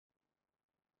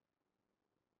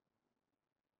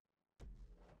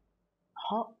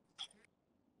How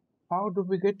how do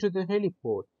we get to the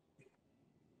heliport?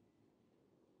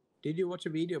 Did you watch a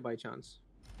video by chance?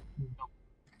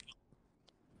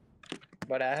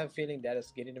 But I have a feeling that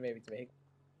is getting away with vehicle.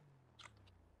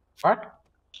 What?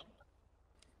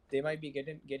 They might be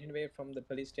getting away from the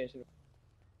police station,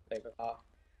 like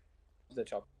the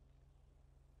chop.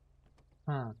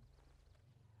 Hmm.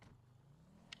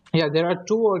 Yeah, there are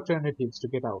two alternatives to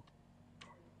get out.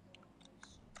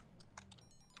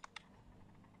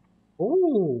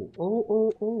 Oh, oh,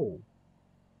 oh, oh.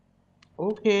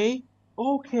 Okay,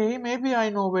 okay, maybe I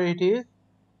know where it is.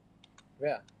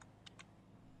 Where?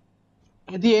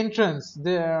 At the entrance.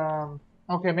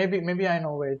 Okay, maybe I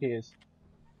know where it is.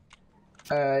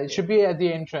 It should be at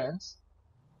the entrance.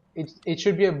 It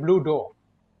should be a blue door.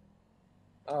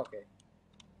 Oh, okay.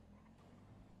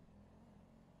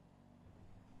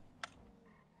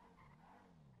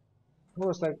 I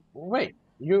was like, wait,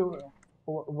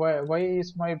 why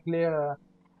is my player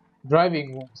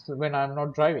driving when I'm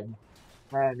not driving?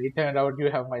 And it turned out you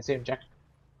have my same jacket.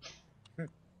 I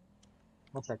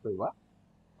was like, wait, what?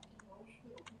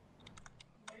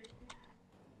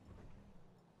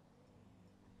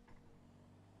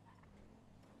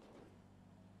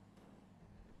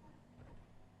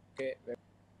 Okay.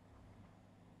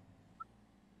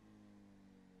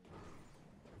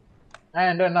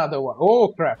 And another one. Oh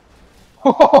crap!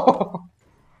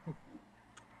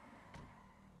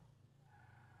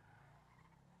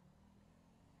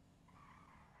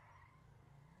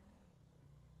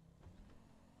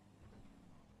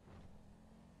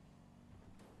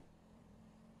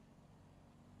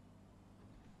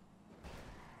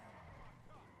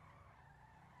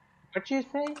 What you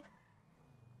say?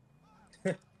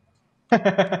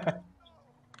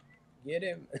 Get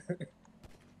him.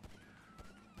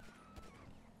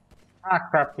 Ah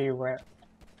crap! He went.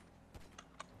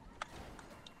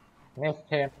 Missed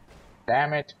him.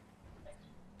 Damn it!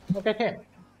 Look at him.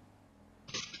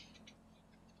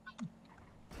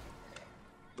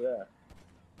 Yeah.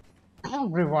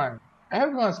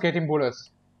 Everyone's getting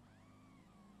bullets.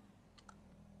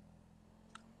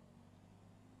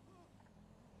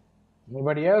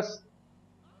 Anybody else?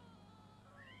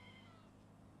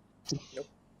 Nope.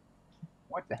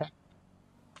 What the heck?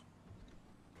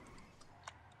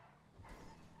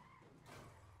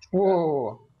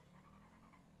 Whoa!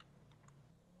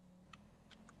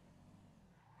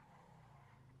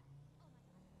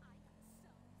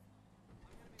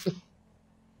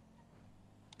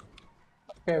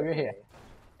 Okay, we're here.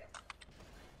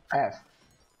 F.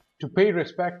 To pay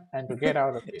respect and to get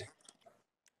out of here.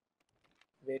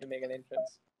 Way to make an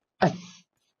entrance.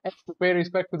 And to pay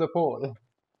respect to the pole.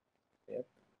 Yep.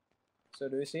 So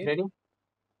do you see? Ready?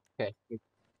 Okay.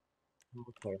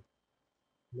 Okay.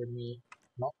 Let me.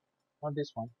 No, not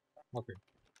this one. Okay.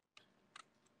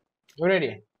 You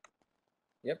ready?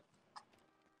 Yep.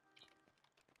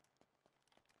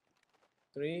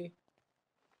 3.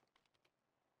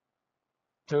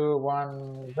 2,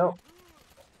 1, go.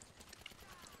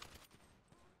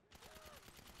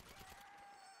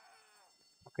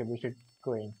 Okay, we should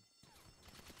go in.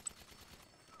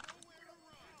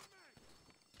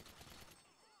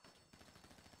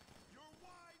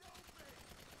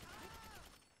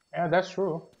 Yeah, that's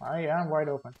true. I am wide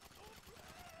open.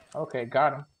 Okay,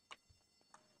 got him.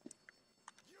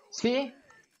 See?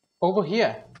 Over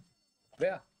here.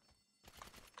 Where?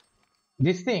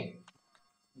 This thing.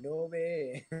 No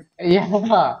way.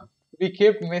 Yeah, we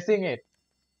kept missing it.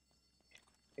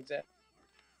 Exactly.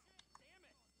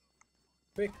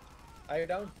 Quick. Are you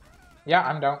down? Yeah,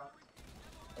 I'm down.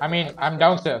 I Okay, mean, just I'm going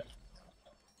downstairs.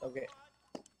 Okay.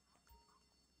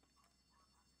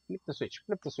 Flip the switch.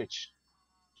 Flip the switch.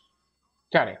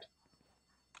 Got it.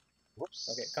 Whoops.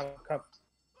 Okay, come.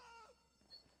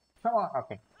 Come on.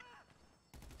 Okay.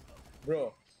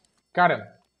 Bro. Got him.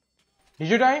 Did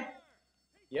you die?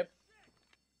 Yep.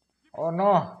 Oh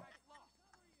no.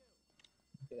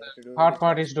 You have to do Hard this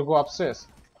part one. is to go upstairs.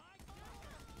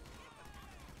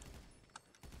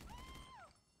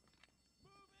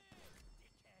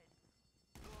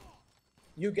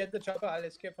 You get the chopper, I'll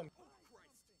escape from.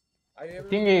 Are you The able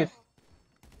thing to? is,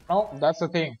 no, that's the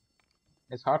thing.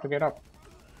 It's hard to get up.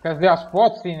 Because there are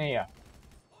spots in here.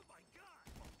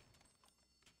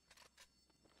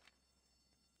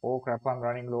 Oh crap, I'm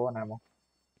running low on ammo.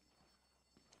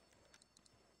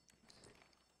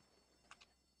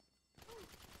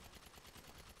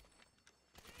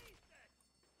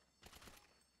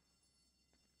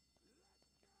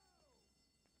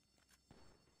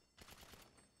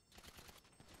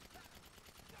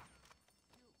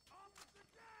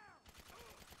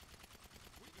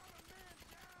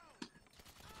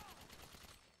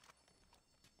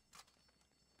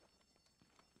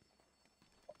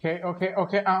 Okay, okay,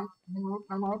 okay. I'm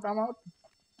out. I'm out.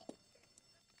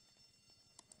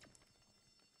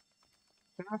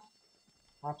 Upstairs.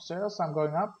 Upstairs. I'm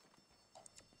going up.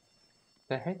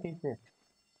 The heck is this?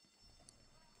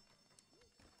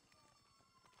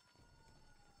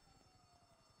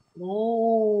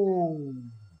 Oh,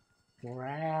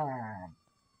 crap.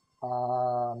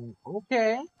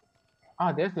 Okay.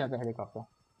 Ah, there's the other helicopter.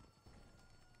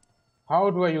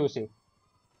 How do I use it?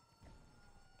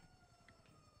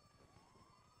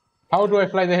 How do I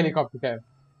fly the helicopter, Kev?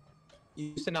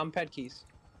 Use the numpad keys.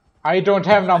 I don't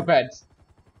have numpads.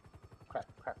 Crap,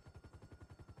 crap.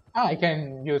 Ah, I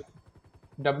can use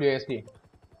WSD.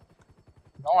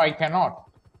 No, I cannot.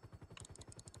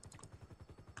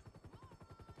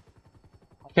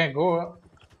 I can go.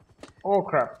 Oh,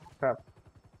 crap, crap.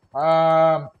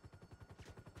 Oh,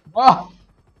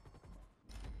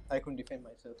 I couldn't defend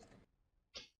myself.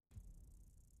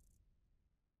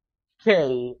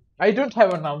 okay. I don't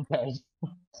have a numpad.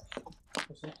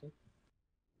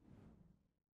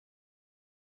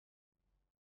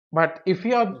 But if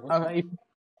we are, if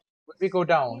we go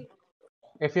down,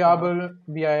 if we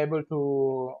are able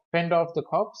to fend off the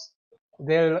cops,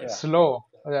 they'll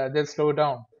Yeah. they'll slow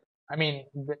down. I mean,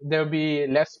 there'll be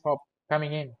less cop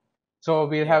coming in, so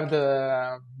we'll Yeah. have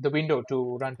the window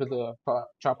to run to the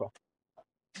chopper.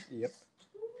 Yep.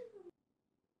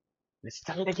 Let's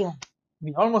start again.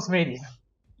 We almost made it.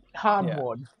 Hard Yeah.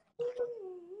 mode.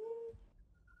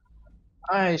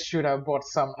 I should have bought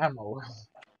some ammo.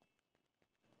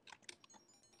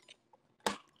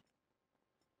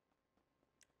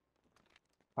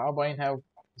 Carbine have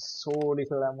so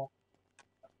little ammo.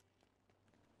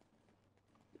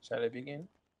 Shall I begin?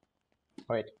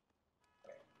 Wait.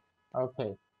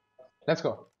 Okay. Let's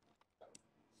go.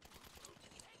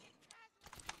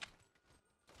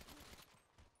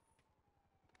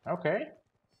 Okay.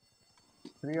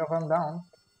 3 of them down.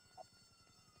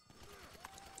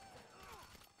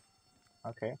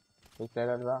 Okay. Take that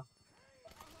as well.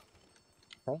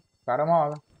 Okay. Got them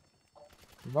all.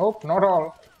 Nope, not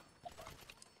all.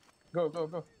 Go, go,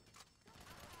 go.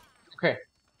 Okay.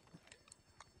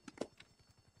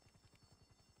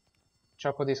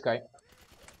 Chopper this guy.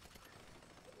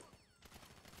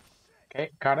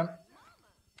 Okay, got him.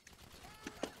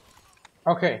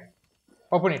 Okay.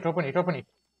 Open it, open it, open it.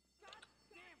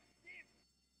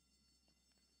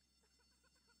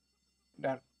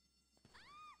 Done.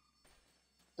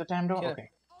 The damn door? Kill. Okay.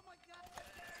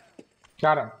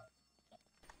 Got him.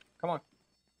 Come on.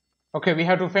 Okay, we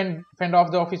have to fend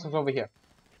off the officers over here.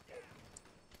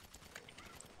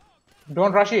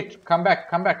 Don't rush it. Come back,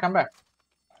 come back, come back.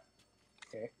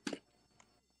 Okay.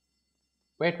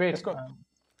 Wait, wait. Let's go.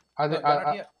 Are they, No, they're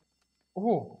not here.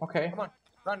 oh, okay. Come on.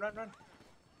 Run, run, run.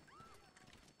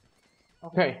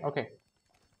 Okay, okay.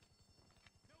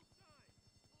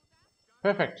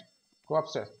 Perfect. Go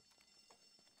upstairs.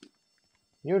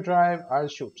 You drive, I'll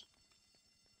shoot.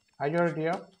 Are you already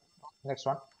up? Next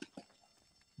one.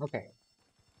 Okay.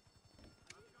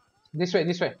 This way,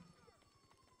 this way.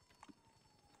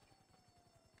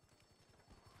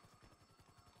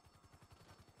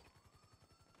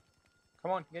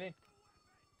 Come on, get in.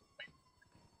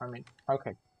 I mean,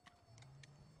 okay.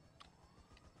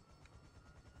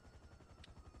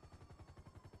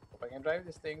 Hope I can drive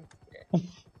this thing. Okay.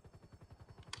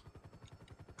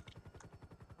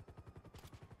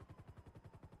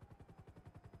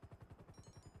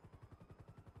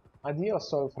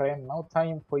 Adios, old friend. Now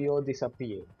time for your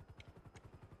disappear.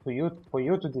 For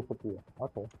you to disappear.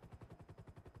 Okay.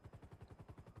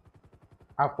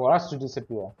 Ah, for us to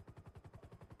disappear.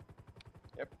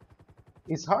 Yep.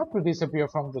 It's hard to disappear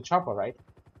from the chopper, right?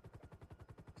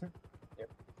 Yep.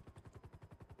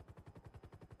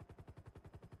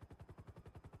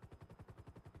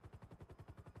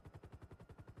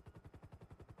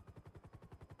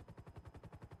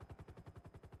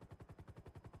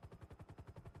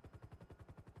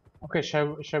 Okay,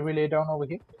 shall we lay down over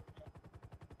here?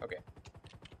 Okay.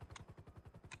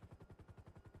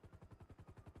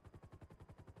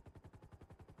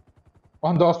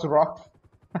 On those rocks.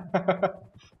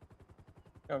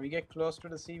 No, we get close to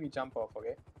the sea, we jump off,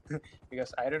 okay?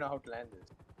 Because I don't know how to land this.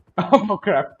 Oh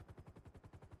crap.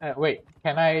 Wait,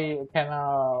 can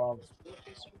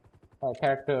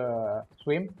character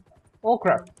swim? Oh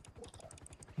crap.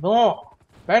 No!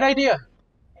 Bad idea!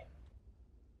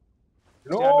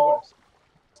 Stay No! underwater.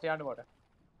 Stay underwater.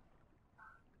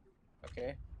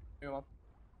 Okay. Move up.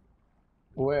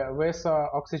 Where's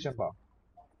oxygen bar?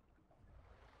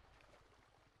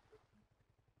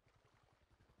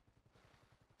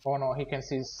 Oh no, he can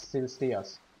still see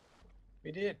us.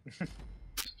 We did.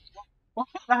 Oh,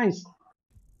 nice!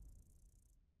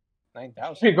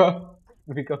 9,000.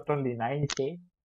 We got only 9K.